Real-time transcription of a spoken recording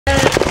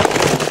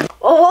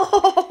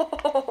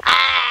Oh!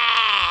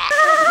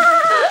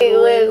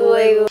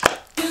 Wait.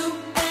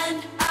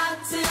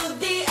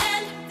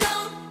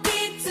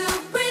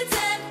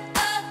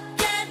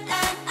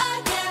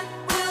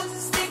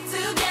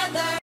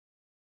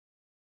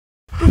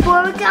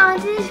 Before we get on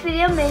to this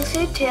video, make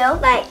sure to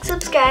like,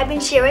 subscribe,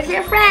 and share with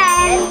your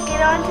friends. Let's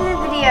get on to the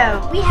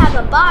video. We have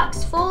a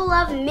box full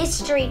of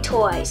mystery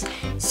toys.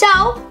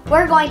 So,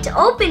 we're going to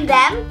open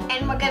them,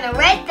 and we're going to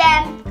rate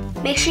them.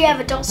 Make sure you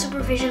have adult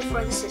supervision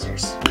for the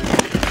scissors.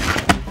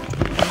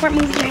 Don't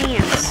move your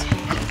hands.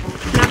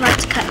 I'm not about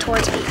to cut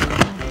towards people.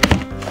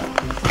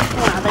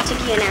 Wow, that took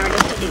you an hour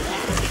just to do that.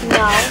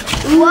 No.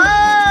 Whoa!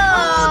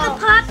 Oh, the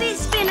poppet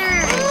spinner.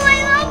 Oh, I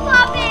love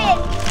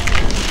poppets.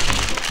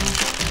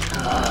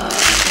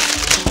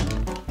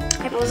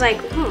 I was like,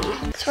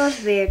 it smells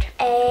weird.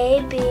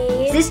 A, B.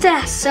 Is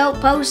this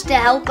supposed to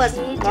help us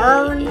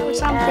burn or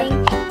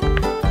something?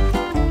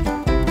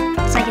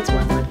 It's like it's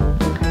wet.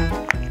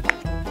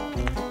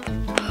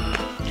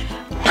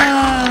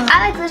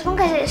 I like this one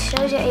because it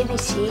shows your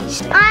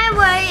ABCs. I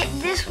rate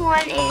this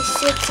one a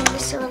 6 and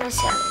this one a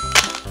 7.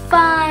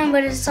 Fun,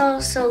 but it's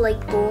also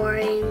like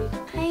boring.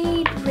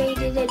 I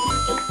rated it an 8.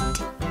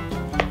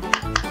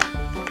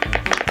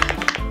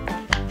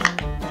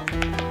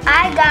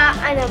 I got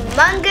an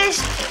Among Us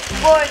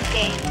board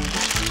game.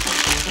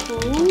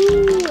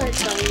 Ooh,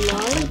 it's a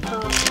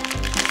lollipop.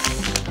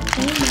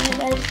 Oh,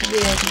 that's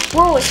weird.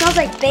 Whoa, it smells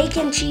like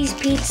bacon cheese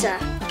pizza.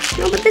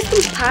 No, but this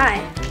one's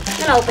pie. I'm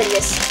gonna open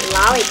this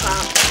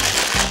lollipop.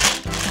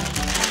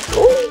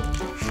 Ooh.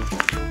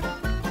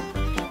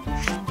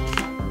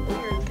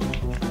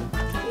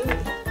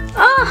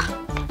 Oh,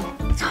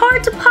 it's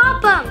hard to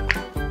pop them.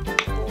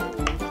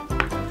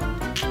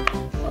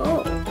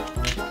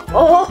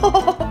 Oh.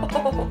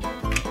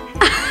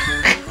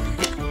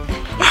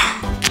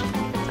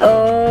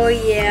 Oh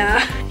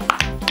yeah.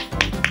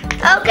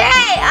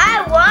 Okay,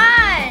 I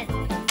won.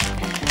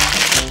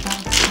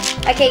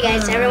 Okay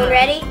guys, everyone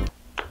ready?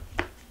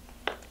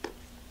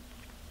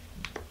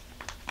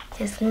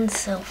 This one's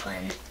so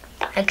fun.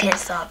 I can't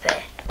stop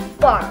it.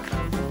 Barf.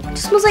 It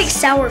smells like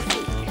sour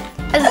feet.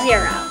 A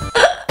 0.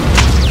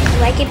 I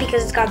like it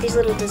because it's got these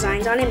little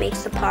designs on it.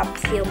 Makes the pop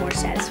feel more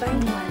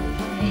satisfying.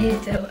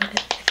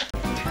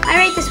 I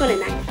rate this one a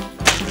 9.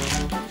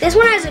 This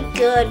one has a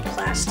good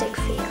plastic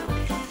feel.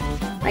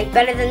 Like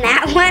better than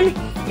that one.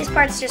 This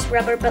part's just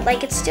rubber, but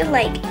like it's still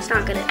like, it's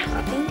not good at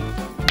popping.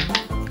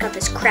 It's got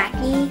this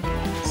cracky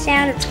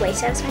sound. It's way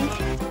satisfying.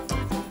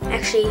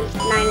 Actually,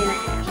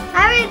 9.5.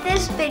 I rate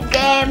this big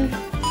game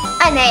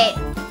an 8.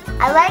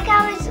 I like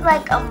how it's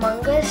like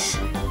Among Us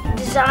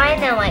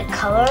design and like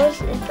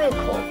colors. It's pretty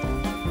cool.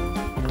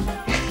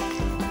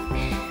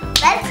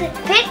 Let's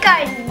pick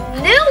our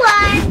new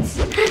ones.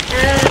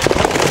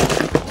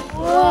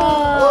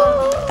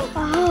 Whoa.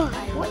 Oh,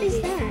 what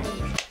is that?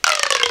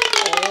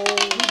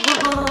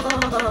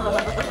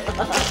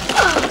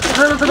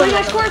 Oh my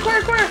gosh, Cora.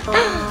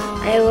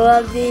 I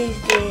love these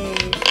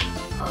things.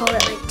 Oh,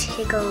 that like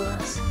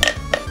tickles.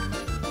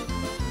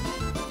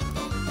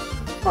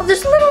 Oh,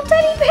 there's little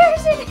teddy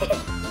bears in it.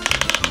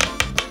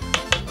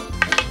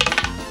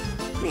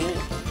 Man.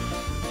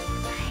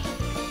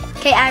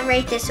 Okay, I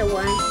rate this a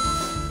 1.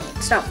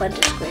 It's not fun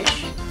to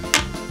squish.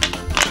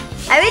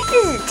 I rate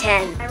this a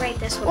 10. I rate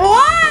this one.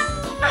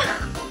 Wow!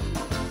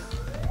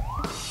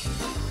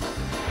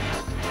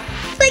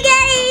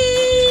 Spaghetti!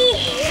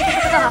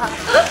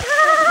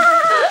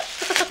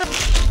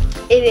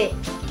 Evee.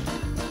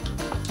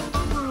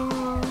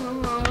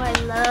 Oh, I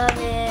love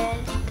it.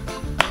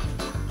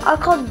 I'll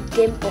call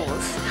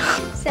Dimples.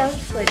 Sounds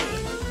funny.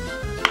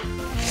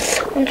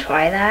 I'll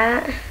try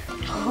that.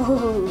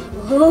 Oh.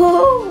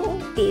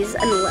 These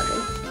an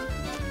 11.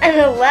 An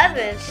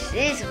 11?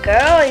 Jeez,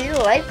 girl, you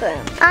like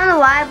them. I don't know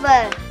why,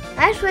 but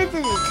I just rate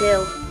this a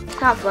 2. It's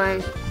not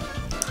fun.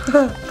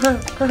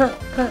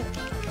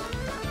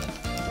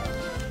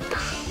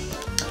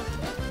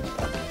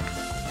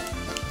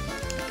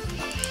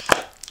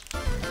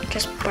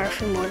 Just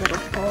barfing more little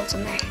balls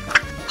in there.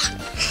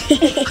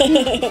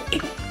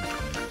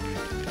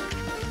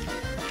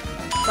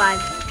 5.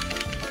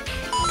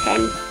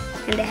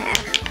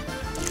 10.5.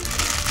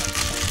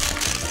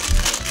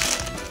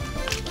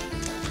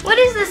 What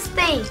is this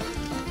thing?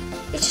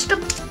 It's just a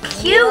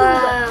cube.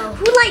 Wow.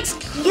 Who likes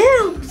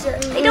cubes?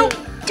 They don't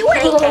do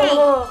anything.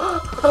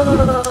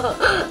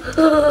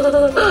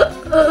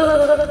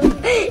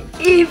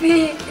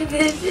 Evee,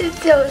 this is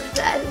so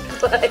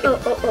satisfying.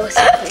 Oh,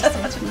 so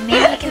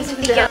maybe I can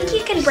speak up. I think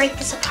you can break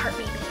this apart,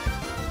 maybe.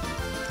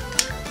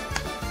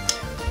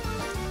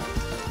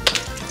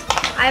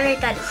 I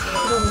rate that a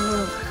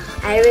 0.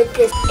 I rate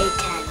this a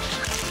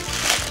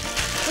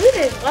 10. Ooh,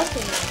 there's lots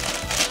of it.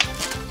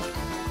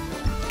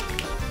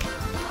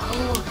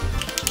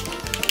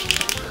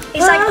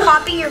 It's like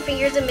popping your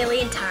fingers a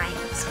million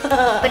times,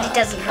 but it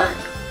doesn't hurt.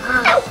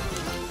 Ow!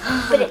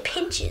 But it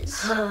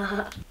pinches.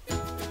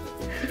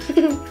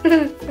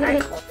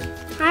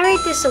 I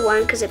rate this a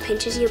 1 because it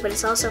pinches you, but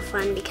it's also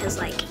fun because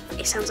like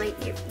it sounds like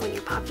when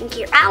you're popping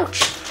gear.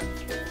 Ouch!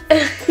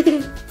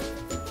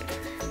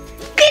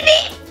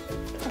 Goodness!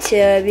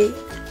 Tabby.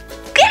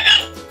 Get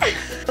it!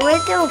 I'm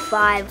gonna do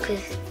 5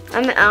 because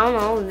I don't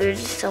know. They're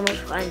just so much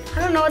fun. I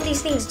don't know what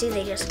these things do.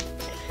 They just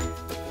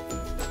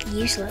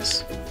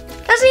useless.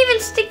 Doesn't even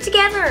stick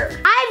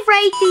together. I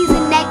rate these a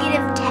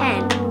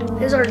 -10.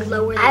 Those are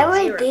lower than 0. I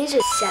rate these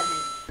a 7.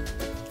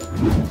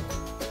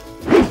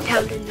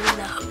 Down to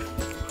love.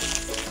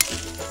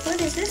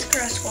 What is this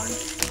gross one?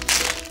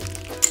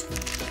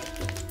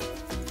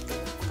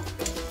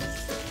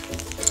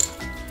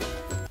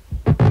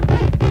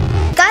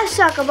 Guys,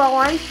 talk about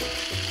one.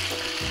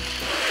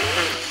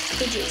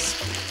 Fidget.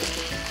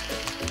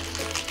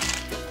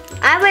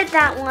 I rate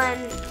that one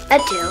a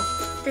 2.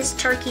 This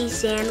turkey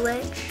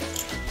sandwich.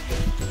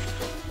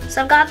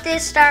 So I've got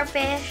this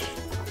starfish.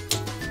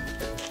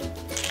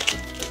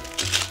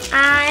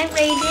 I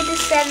rated a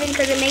 7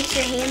 because it makes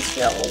your hands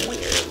feel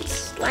weird and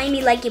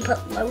slimy like you put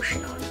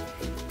lotion on.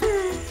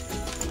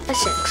 A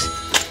 6.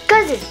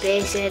 Because it's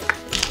basic.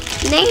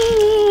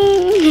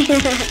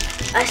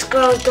 Us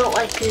girls don't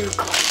like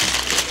Google.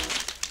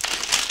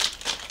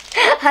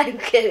 I'm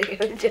kidding,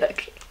 I'm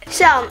joking.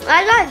 So,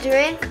 I got a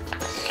drink.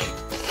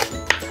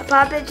 A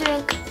pop it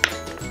drink.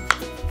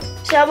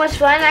 So much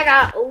fun. I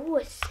got, ooh,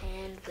 a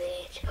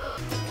sandwich.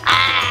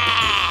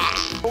 Ah!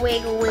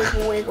 Wiggle,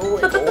 wiggle, wiggle,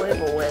 wiggle,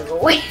 wiggle, wiggle,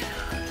 wiggle.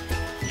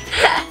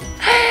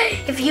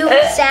 If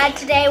you're sad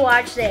today,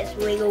 watch this.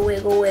 Wiggle,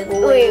 wiggle, wiggle,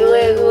 wiggle,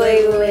 wiggle,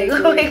 wiggle,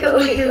 wiggle, wiggle,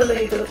 wiggle,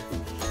 wiggle.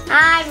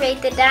 I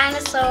rate the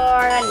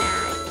dinosaur a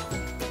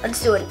 9. Let's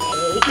do an 8.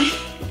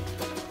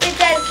 It's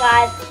at a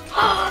 5.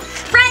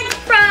 French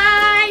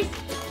fries!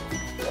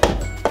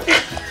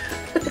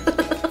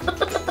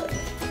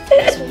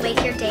 This will make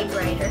your day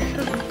brighter.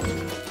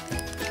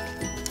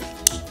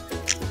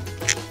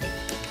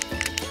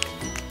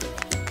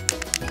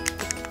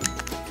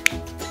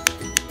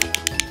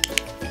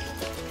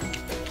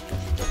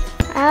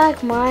 I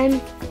like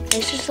mine.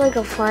 It's just like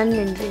a fun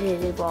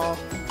infinity ball.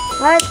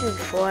 What is it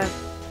for?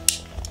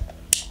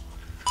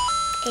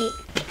 8.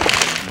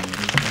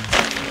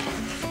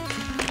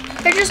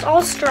 They're just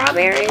all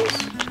strawberries.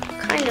 What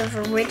kind of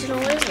original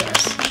is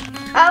this?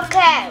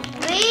 Okay,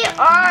 we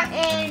are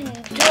in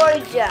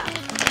Georgia.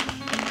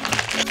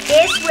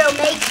 This will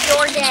make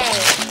your day.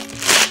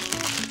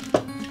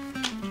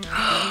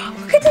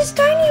 Look at this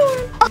tiny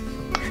one.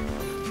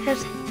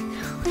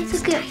 What's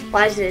it good?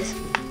 Watch this.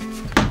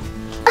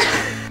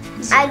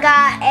 I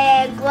got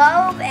a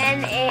globe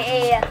and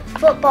a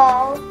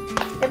football.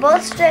 They're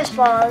both stress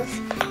balls.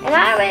 And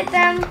I rate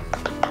them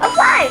a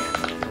 5.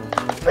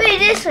 Pretty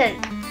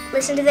decent.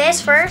 Listen to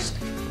this first.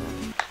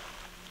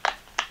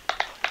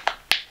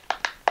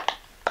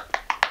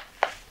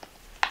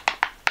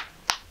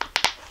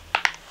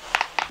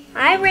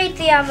 I rate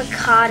the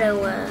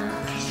avocado a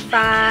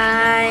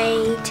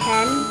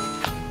 5/10.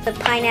 The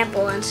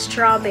pineapple and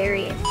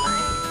strawberry at 5.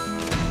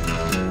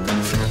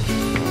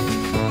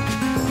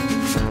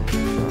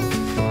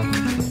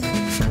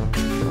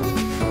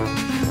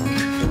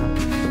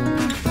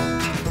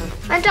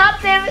 My top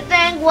favorite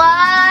thing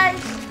was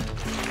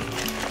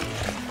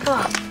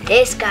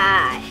this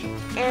guy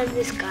and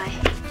this guy.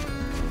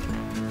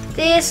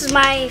 This is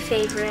my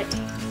favorite.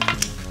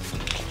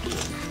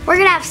 We're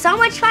gonna have so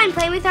much fun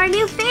playing with our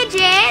new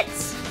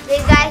fidgets.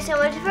 Thank you guys so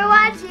much for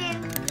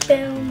watching.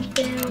 Boom,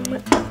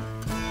 boom,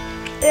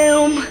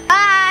 boom.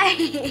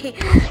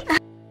 Bye.